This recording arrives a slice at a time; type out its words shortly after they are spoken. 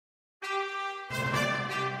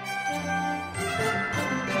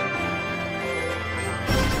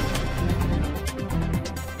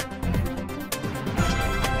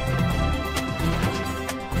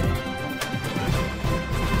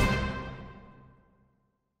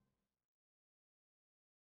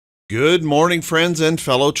Good morning, friends and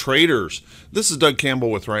fellow traders. This is Doug Campbell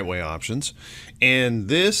with Right Way Options, and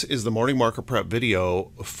this is the morning market prep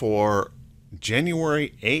video for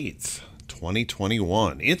January 8th,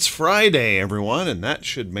 2021. It's Friday, everyone, and that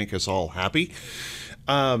should make us all happy.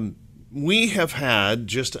 We have had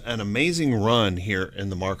just an amazing run here in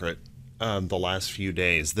the market the last few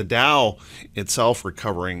days. The Dow itself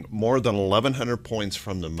recovering more than 1,100 points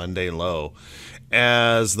from the Monday low,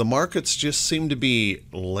 as the markets just seem to be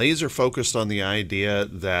laser focused on the idea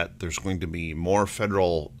that there's going to be more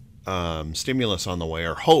federal stimulus on the way,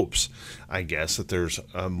 or hopes, I guess, that there's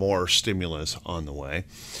more stimulus on the way.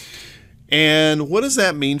 And what does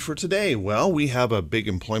that mean for today? Well, we have a big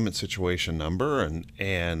employment situation number and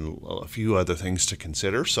a few other things to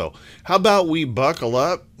consider. So how about we buckle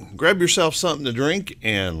up, grab yourself something to drink,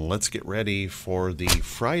 and let's get ready for the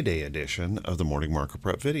Friday edition of the Morning Market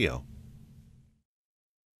Prep video.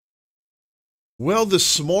 Well,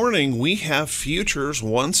 this morning we have futures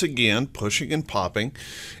once again pushing and popping.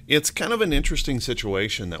 It's kind of an interesting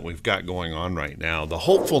situation that we've got going on right now. The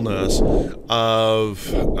hopefulness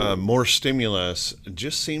of more stimulus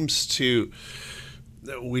just seems to,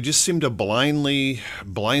 we just seem to blindly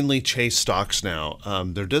chase stocks now.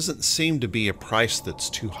 There doesn't seem to be a price that's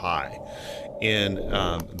too high in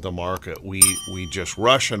the market. We just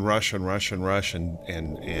rush and push and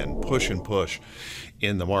push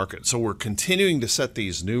in the market. So we're continuing to set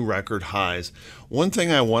these new record highs. One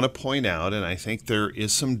thing I want to point out, and I think there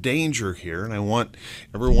is some danger here, and I want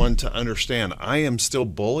everyone to understand, I am still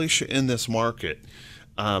bullish in this market.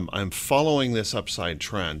 I'm following this upside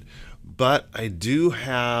trend, but I do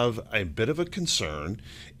have a bit of a concern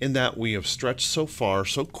in that we have stretched so far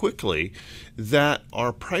so quickly that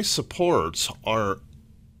our price supports are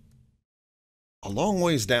a long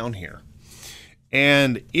ways down here.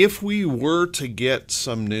 And if we were to get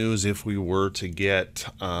some news, if we were to get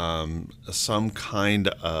some kind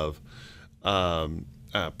of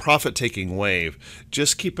profit-taking wave,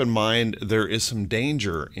 just keep in mind there is some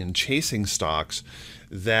danger in chasing stocks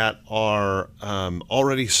that are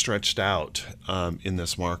already stretched out in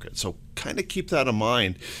this market. So kind of keep that in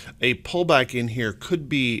mind. A pullback in here could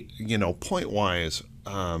be, point-wise,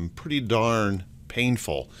 pretty darn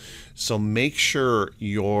painful. So make sure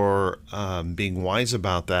you're being wise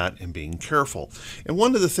about that and being careful. And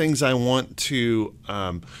one of the things I want to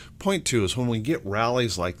point to is when we get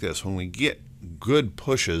rallies like this, when we get good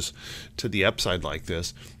pushes to the upside like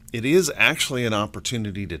this, it is actually an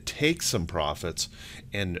opportunity to take some profits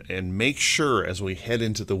and make sure as we head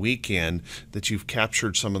into the weekend that you've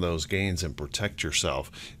captured some of those gains and protect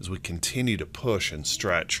yourself as we continue to push and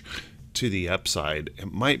stretch to the upside.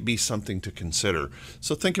 It might be something to consider.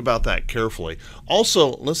 So think about that carefully.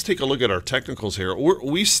 Also, let's take a look at our technicals here.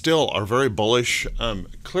 We still are very bullish.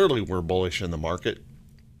 Clearly, we're bullish in the market.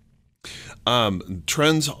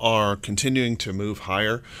 Trends are continuing to move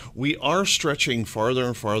higher. We are stretching farther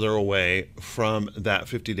and farther away from that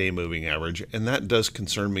 50-day moving average, and that does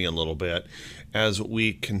concern me a little bit as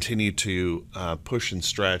we continue to push and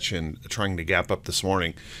stretch and trying to gap up this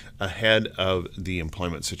morning ahead of the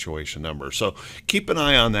employment situation number. So keep an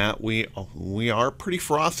eye on that. We are pretty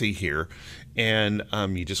frothy here, and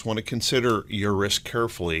you just want to consider your risk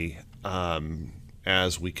carefully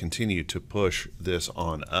as we continue to push this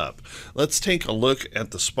on up. Let's take a look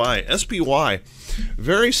at the SPY.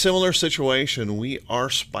 Very similar situation. We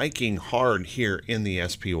are spiking hard here in the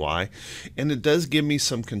SPY, and it does give me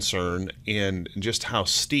some concern in just how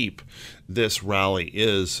steep this rally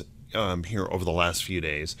is here over the last few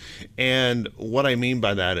days. And what I mean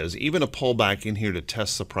by that is even a pullback in here to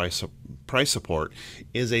test the price support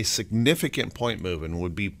is a significant point move and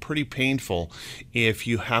would be pretty painful if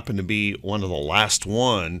you happen to be one of the last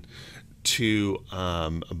one to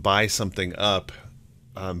buy something up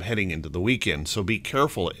heading into the weekend. So be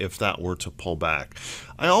careful if that were to pull back.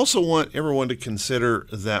 I also want everyone to consider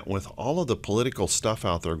that with all of the political stuff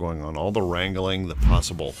out there going on, all the wrangling, the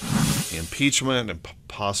possible impeachment and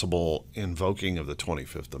possible invoking of the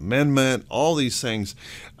 25th Amendment, all these things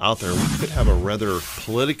out there, we could have a rather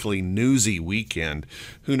politically newsy weekend.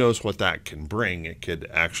 Who knows what that can bring? It could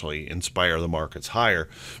actually inspire the markets higher,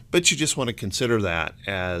 but you just want to consider that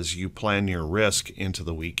as you plan your risk into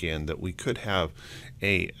the weekend, that we could have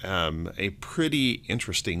a pretty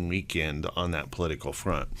interesting weekend on that political front.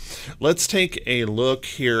 front. Let's take a look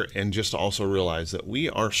here and just also realize that we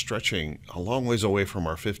are stretching a long ways away from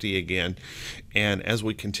our 50 again. And as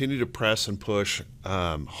we continue to press and push,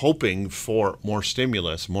 hoping for more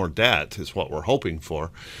stimulus, more debt is what we're hoping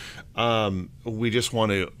for. We just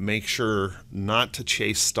want to make sure not to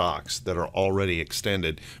chase stocks that are already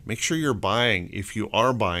extended. Make sure you're buying. If you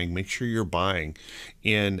are buying, make sure you're buying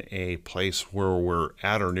in a place where we're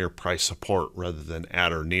at or near price support rather than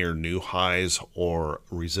at or near new highs or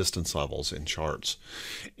resistance levels in charts.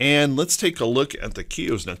 And let's take a look at the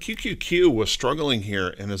Qs. Now, QQQ was struggling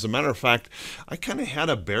here, and as a matter of fact, I kind of had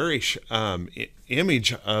a bearish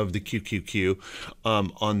image of the QQQ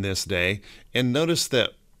on this day, and notice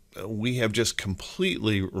that we have just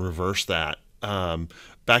completely reversed that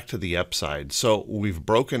back to the upside. So we've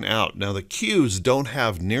broken out. Now the Qs don't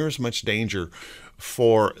have near as much danger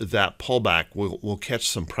for that pullback. We'll catch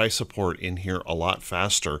some price support in here a lot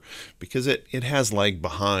faster because it has lagged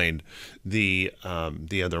behind the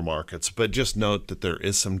other markets. But just note that there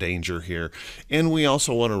is some danger here. And we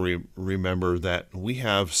also want to remember that we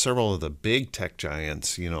have several of the big tech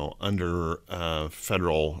giants, under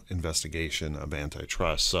federal investigation of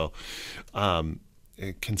antitrust. So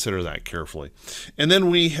consider that carefully. And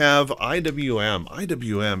then we have IWM.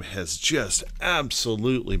 IWM has just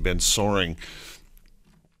absolutely been soaring.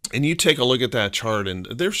 And you take a look at that chart, and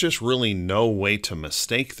there's just really no way to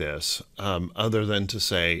mistake this other than to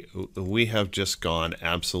say we have just gone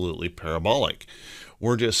absolutely parabolic.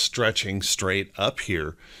 We're just stretching straight up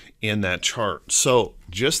here in that chart. So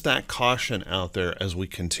just that caution out there as we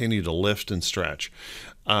continue to lift and stretch,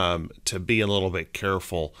 to be a little bit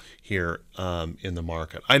careful here in the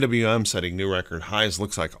market. IWM setting new record highs.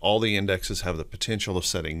 Looks like all the indexes have the potential of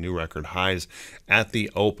setting new record highs at the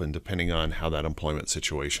open, depending on how that employment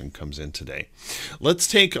situation comes in today. Let's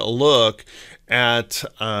take a look at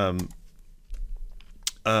the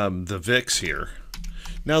VIX here.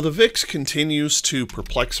 Now the VIX continues to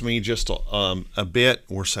perplex me just a bit.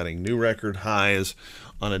 We're setting new record highs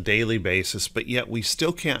on a daily basis, but yet we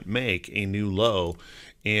still can't make a new low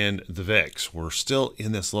in the VIX. We're still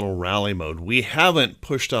in this little rally mode. We haven't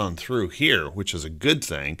pushed on through here, which is a good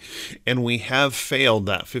thing, and we have failed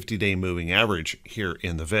that 50-day moving average here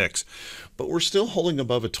in the VIX, but we're still holding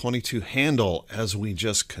above a 22 handle as we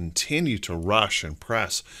just continue to rush and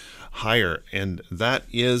press higher, and that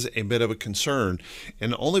is a bit of a concern,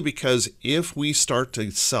 and only because if we start to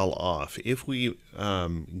sell off, if we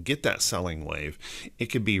get that selling wave, it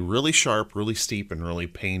could be really sharp, really steep, and really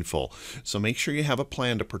painful. So make sure you have a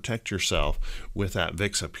plan to protect yourself with that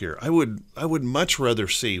VIX up here. I would much rather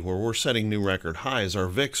see, where we're setting new record highs, our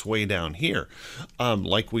VIX way down here,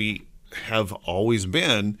 like we have always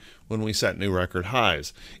been when we set new record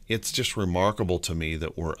highs. It's just remarkable to me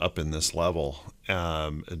that we're up in this level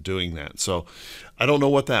doing that. So I don't know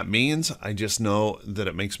what that means. I just know that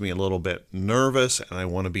it makes me a little bit nervous, and I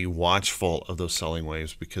want to be watchful of those selling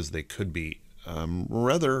waves because they could be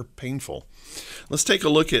rather painful. Let's take a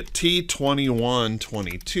look at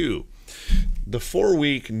T2122. The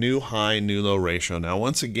 4-week new high, new low ratio. Now,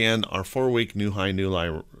 once again, our 4-week new high, new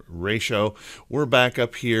low ratio, we're back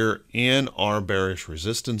up here in our bearish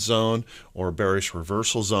resistance zone or bearish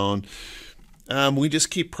reversal zone. We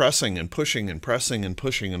just keep pressing and pushing and pressing and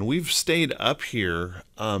pushing, and we've stayed up here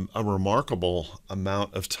a remarkable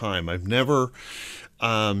amount of time. I've never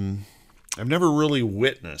really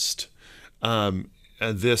witnessed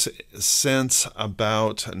this since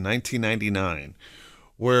about 1999.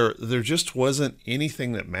 Where there just wasn't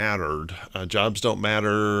anything that mattered. Jobs don't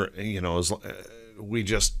matter, we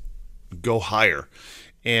just go higher.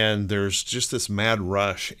 And there's just this mad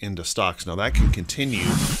rush into stocks. Now that can continue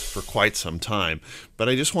for quite some time, but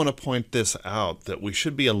I just want to point this out that we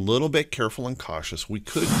should be a little bit careful and cautious. We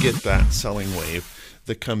could get that selling wave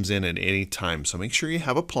that comes in at any time. So make sure you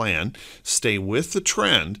have a plan, stay with the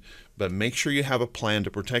trend, but make sure you have a plan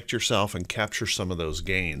to protect yourself and capture some of those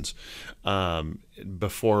gains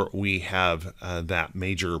before we have that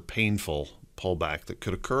major painful pullback that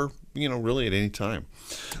could occur, really at any time.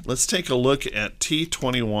 Let's take a look at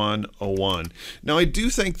T2101. Now, I do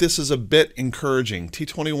think this is a bit encouraging.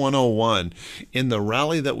 T2101, in the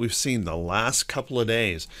rally that we've seen the last couple of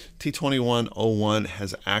days, T2101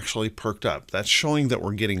 has actually perked up. That's showing that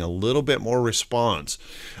we're getting a little bit more response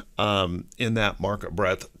in that market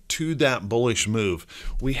breadth to that bullish move.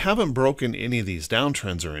 We haven't broken any of these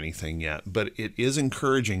downtrends or anything yet, but it is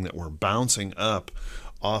encouraging that we're bouncing up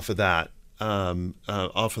off of that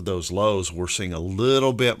off of those lows, we're seeing a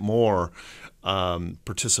little bit more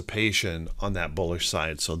participation on that bullish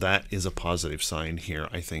side. So that is a positive sign here,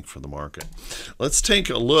 I think, for the market. Let's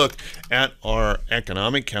take a look at our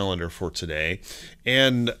economic calendar for today.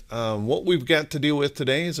 And what we've got to deal with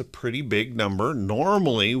today is a pretty big number.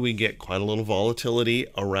 Normally, we get quite a little volatility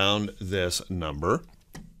around this number,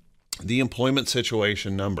 the employment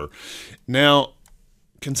situation number. Now,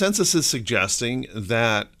 consensus is suggesting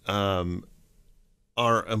that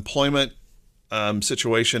our employment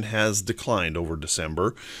situation has declined over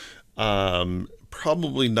December.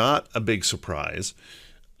 Probably not a big surprise,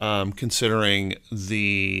 considering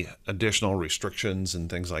the additional restrictions and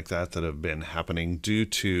things like that that have been happening due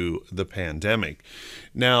to the pandemic.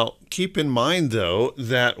 Now, keep in mind, though,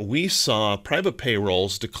 that we saw private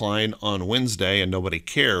payrolls decline on Wednesday and nobody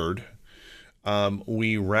cared.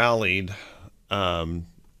 We rallied, at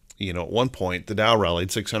one point, the Dow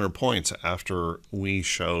rallied 600 points after we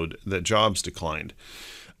showed that jobs declined,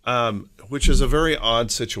 which is a very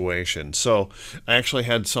odd situation. So I actually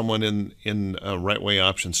had someone in a Right Way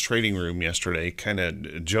Options trading room yesterday kind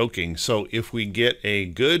of joking. So if we get a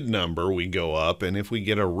good number, we go up. And if we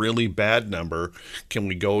get a really bad number, can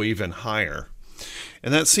we go even higher?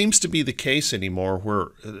 And that seems to be the case anymore, where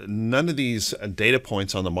none of these data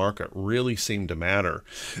points on the market really seem to matter.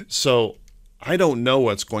 So I don't know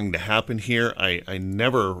what's going to happen here. I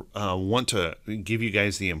never want to give you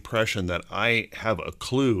guys the impression that I have a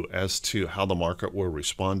clue as to how the market will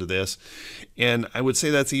respond to this. And I would say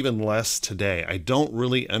that's even less today. I don't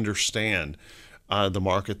really understand the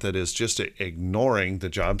market that is just ignoring the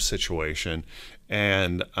job situation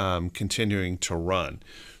and continuing to run.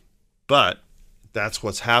 But that's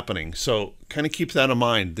what's happening. So kind of keep that in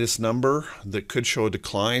mind. This number that could show a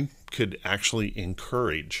decline could actually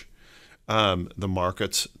encourage the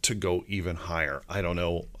markets to go even higher. I don't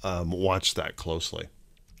know. Watch that closely.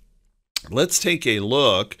 Let's take a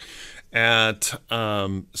look at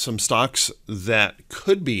some stocks that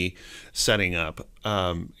could be setting up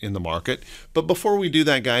in the market. But before we do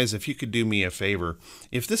that, guys, if you could do me a favor,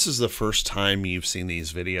 if this is the first time you've seen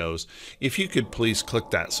these videos, if you could please click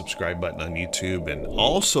that subscribe button on YouTube and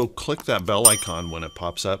also click that bell icon when it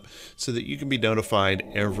pops up so that you can be notified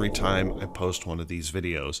every time I post one of these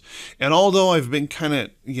videos. And although I've been kind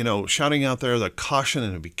of, shouting out there the caution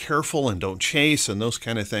and be careful and don't chase and those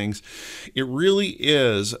kind of things, it really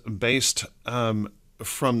is based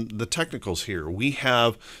from the technicals here. We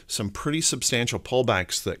have some pretty substantial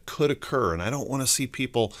pullbacks that could occur, and I don't want to see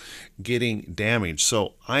people getting damaged.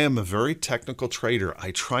 So I am a very technical trader. I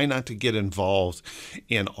try not to get involved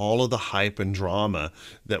in all of the hype and drama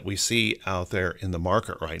that we see out there in the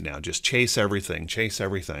market right now. Just chase everything, chase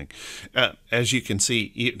everything. As you can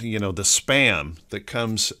see, the spam that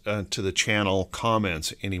comes to the channel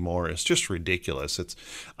comments anymore is just ridiculous.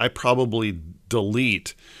 I probably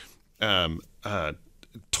delete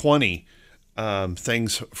 20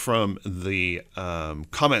 things from the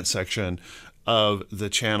comment section of the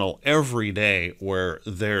channel every day where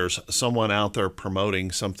there's someone out there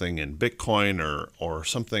promoting something in Bitcoin or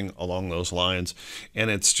something along those lines, and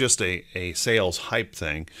it's just a sales hype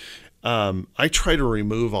thing. I try to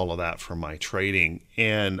remove all of that from my trading,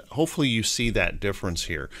 and hopefully you see that difference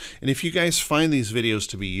here. And if you guys find these videos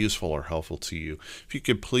to be useful or helpful to you, if you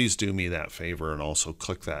could please do me that favor and also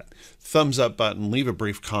click that thumbs up button, leave a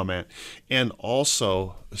brief comment, and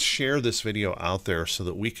also share this video out there so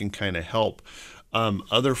that we can kind of help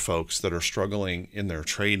other folks that are struggling in their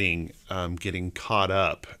trading, getting caught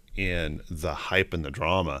up in the hype and the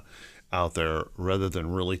drama out there, rather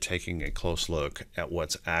than really taking a close look at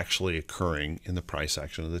what's actually occurring in the price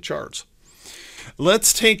action of the charts.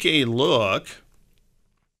 Let's take a look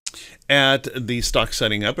at the stock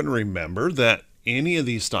setting up, and remember that any of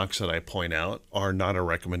these stocks that I point out are not a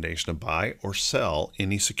recommendation to buy or sell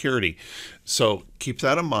any security. So keep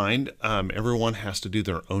that in mind. Everyone has to do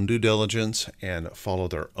their own due diligence and follow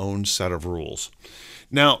their own set of rules.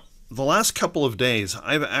 Now, the last couple of days,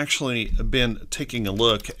 I've actually been taking a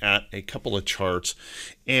look at a couple of charts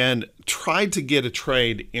and tried to get a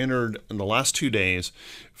trade entered in the last 2 days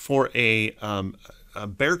for a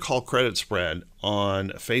bear call credit spread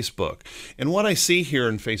on Facebook. And what I see here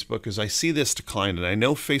in Facebook is I see this decline, and I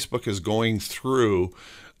know Facebook is going through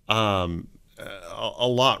a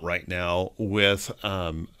lot right now with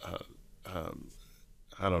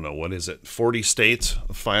I don't know, what is it, 40 states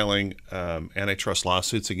filing antitrust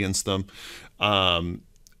lawsuits against them, and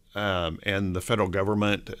the federal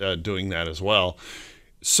government doing that as well.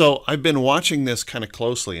 So I've been watching this kind of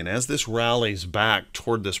closely, and as this rallies back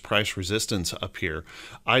toward this price resistance up here,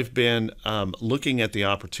 I've been looking at the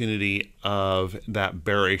opportunity of that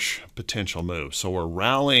bearish potential move. So we're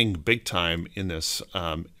rallying big time in this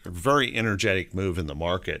very energetic move in the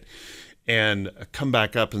market and come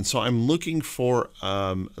back up. And so I'm looking for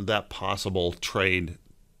that possible trade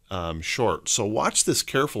short. So watch this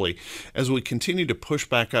carefully as we continue to push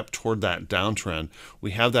back up toward that downtrend.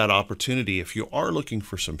 We have that opportunity if you are looking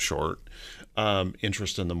for some short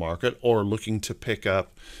interest in the market or looking to pick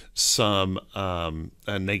up some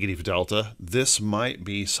a negative delta. This might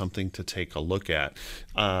be something to take a look at.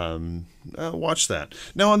 Watch that.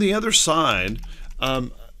 Now on the other side,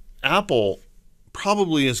 Apple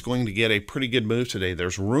probably is going to get a pretty good move today.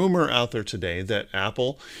 There's rumor out there today that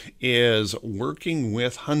Apple is working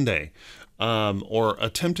with Hyundai or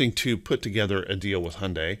attempting to put together a deal with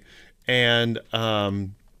Hyundai and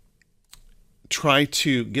try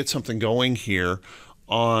to get something going here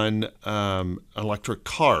on electric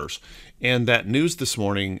cars. And that news this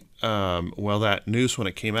morning, well, that news when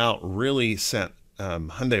it came out really sent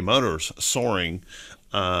Hyundai Motors soaring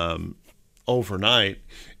overnight.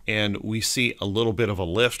 And we see a little bit of a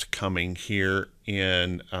lift coming here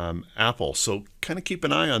in Apple. So kind of keep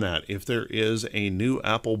an eye on that. If there is a new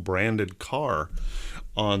Apple branded car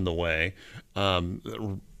on the way,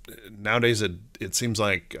 nowadays it seems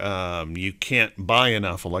like you can't buy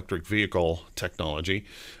enough electric vehicle technology.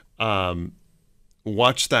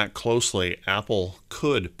 Watch that closely. Apple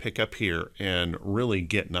could pick up here and really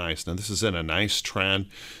get nice. Now this is in a nice trend.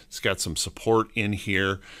 It's got some support in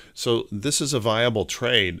here. So this is a viable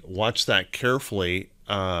trade. Watch that carefully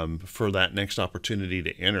for that next opportunity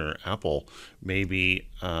to enter. Apple may be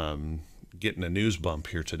getting a news bump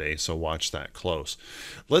here today, so watch that close.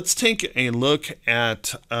 Let's take a look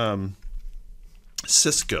at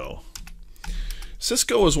Cisco.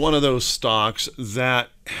 Cisco is one of those stocks that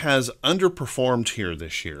has underperformed here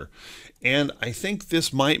this year. And I think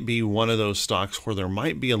this might be one of those stocks where there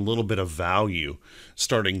might be a little bit of value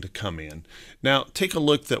starting to come in. Now, take a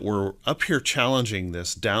look that we're up here challenging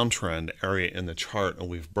this downtrend area in the chart, and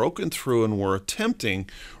we've broken through and we're attempting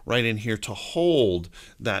right in here to hold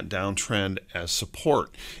that downtrend as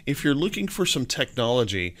support. If you're looking for some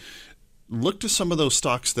technology, look to some of those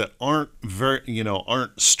stocks that aren't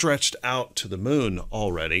aren't stretched out to the moon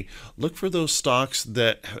already. Look for those stocks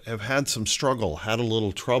that have had some struggle, had a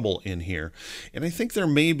little trouble in here. And I think there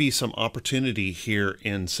may be some opportunity here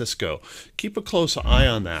in Cisco. Keep a close eye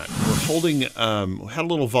on that. We're holding, had a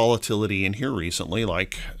little volatility in here recently,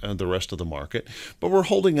 like the rest of the market, but we're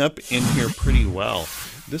holding up in here pretty well.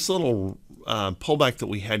 This little pullback that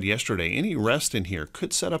we had yesterday, any rest in here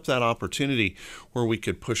could set up that opportunity where we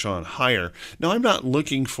could push on higher. Now, I'm not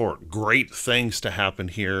looking for great things to happen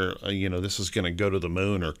here. This is going to go to the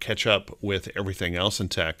moon or catch up with everything else in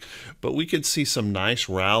tech, but we could see some nice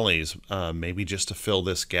rallies, maybe just to fill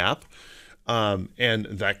this gap. And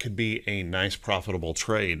that could be a nice profitable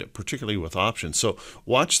trade, particularly with options. So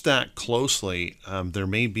watch that closely. There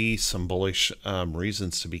may be some bullish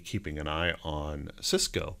reasons to be keeping an eye on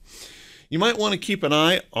Cisco. You might want to keep an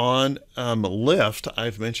eye on Lyft.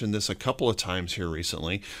 I've mentioned this a couple of times here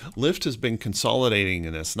recently. Lyft has been consolidating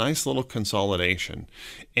in this nice little consolidation.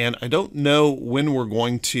 And I don't know when we're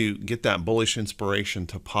going to get that bullish inspiration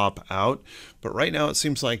to pop out. But right now it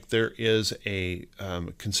seems like there is a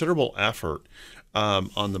considerable effort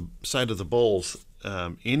on the side of the bulls.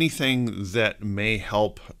 Anything that may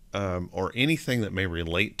help or anything that may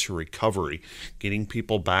relate to recovery, getting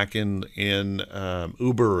people back in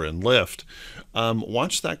Uber and Lyft,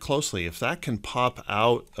 watch that closely. If that can pop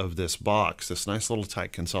out of this box, this nice little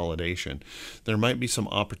tight consolidation, there might be some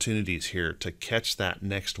opportunities here to catch that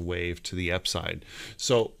next wave to the upside.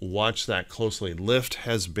 So watch that closely. Lyft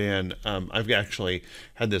has been, I've actually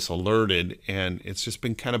had this alerted, and it's just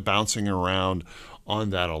been kind of bouncing around on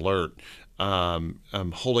that alert.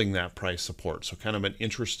 Holding that price support. So kind of an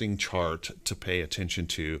interesting chart to pay attention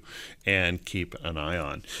to and keep an eye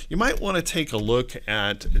on. You might want to take a look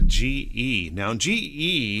at GE. Now,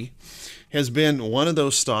 GE has been one of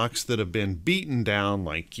those stocks that have been beaten down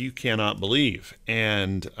like you cannot believe.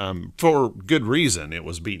 And for good reason, it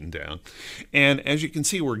was beaten down. And as you can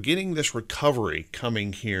see, we're getting this recovery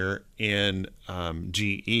coming here in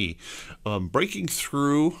GE, breaking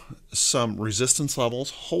through some resistance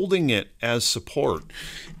levels, holding it as support.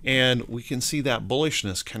 And we can see that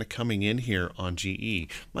bullishness kind of coming in here on GE.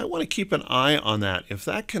 Might want to keep an eye on that. If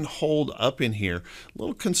that can hold up in here, a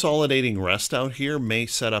little consolidating rest out here may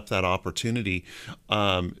set up that opportunity opportunity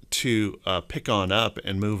to pick on up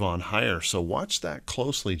and move on higher. So watch that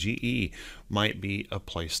closely. GE might be a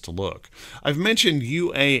place to look. I've mentioned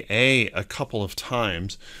UAA a couple of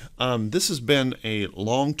times. This has been a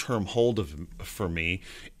long-term hold for me,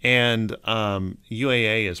 and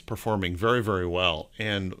UAA is performing very, very well.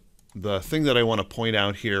 And the thing that I want to point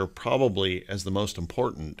out here, probably as the most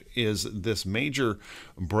important, is this major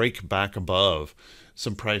break back above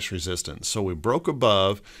some price resistance. So we broke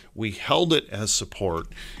above, we held it as support,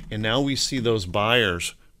 and now we see those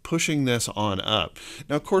buyers pushing this on up.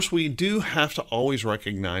 Now, of course, we do have to always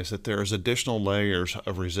recognize that there's additional layers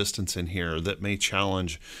of resistance in here that may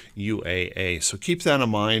challenge UAA. So keep that in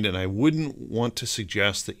mind, and I wouldn't want to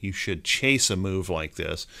suggest that you should chase a move like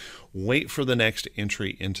this. Wait for the next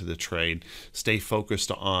entry into the trade. Stay focused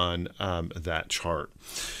on that chart.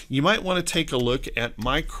 You might want to take a look at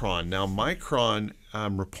Micron. Now, Micron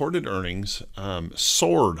reported earnings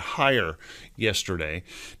soared higher yesterday.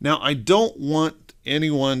 Now, I don't want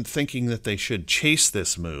anyone thinking that they should chase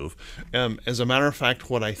this move. As a matter of fact,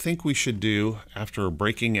 what I think we should do after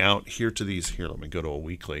breaking out here to these, let me go to a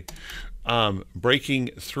weekly,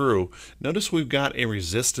 breaking through, notice we've got a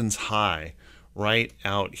resistance high right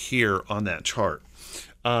out here on that chart.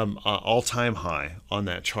 All-time high on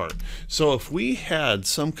that chart. So if we had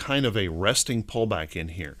some kind of a resting pullback in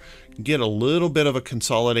here, get a little bit of a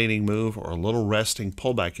consolidating move or a little resting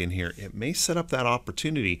pullback in here, it may set up that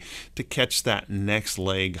opportunity to catch that next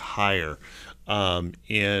leg higher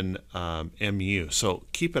in MU. So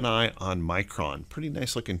keep an eye on Micron. Pretty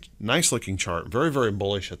nice looking chart. Very, very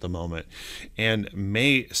bullish at the moment, and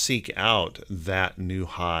may seek out that new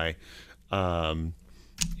high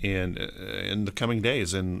in the coming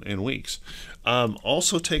days and weeks.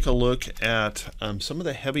 Also take a look at some of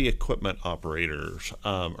the heavy equipment operators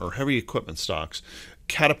or heavy equipment stocks.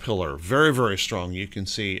 Caterpillar, very, very strong. You can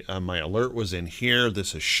see my alert was in here.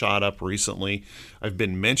 This has shot up recently. I've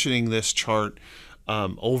been mentioning this chart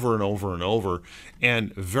over and over and over,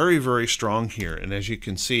 and very, very strong here. And as you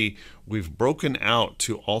can see, we've broken out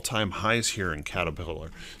to all-time highs here in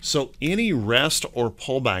Caterpillar. So any rest or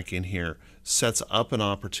pullback in here sets up an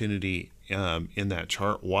opportunity in that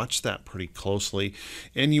chart. Watch that pretty closely.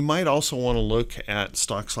 And you might also want to look at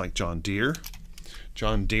stocks like John Deere.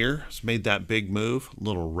 John Deere has made that big move. A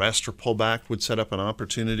little rest or pullback would set up an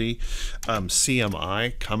opportunity.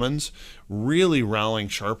 CMI, Cummins, really rallying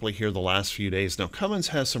sharply here the last few days. Now, Cummins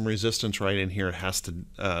has some resistance right in here it has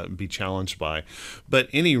to be challenged by. But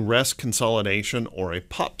any rest consolidation or a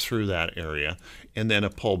pop through that area and then a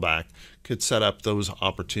pullback could set up those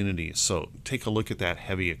opportunities. So take a look at that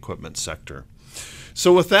heavy equipment sector.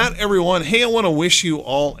 So with that, everyone, hey, I want to wish you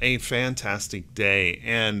all a fantastic day.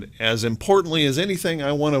 And as importantly as anything,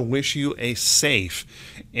 I want to wish you a safe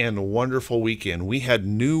and wonderful weekend. We had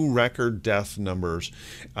new record death numbers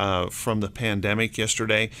from the pandemic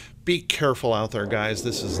yesterday. Be careful out there, guys.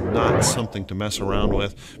 This is not something to mess around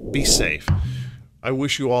with. Be safe. I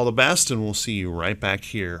wish you all the best, and we'll see you right back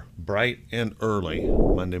here bright and early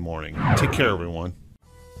Monday morning. Take care, everyone.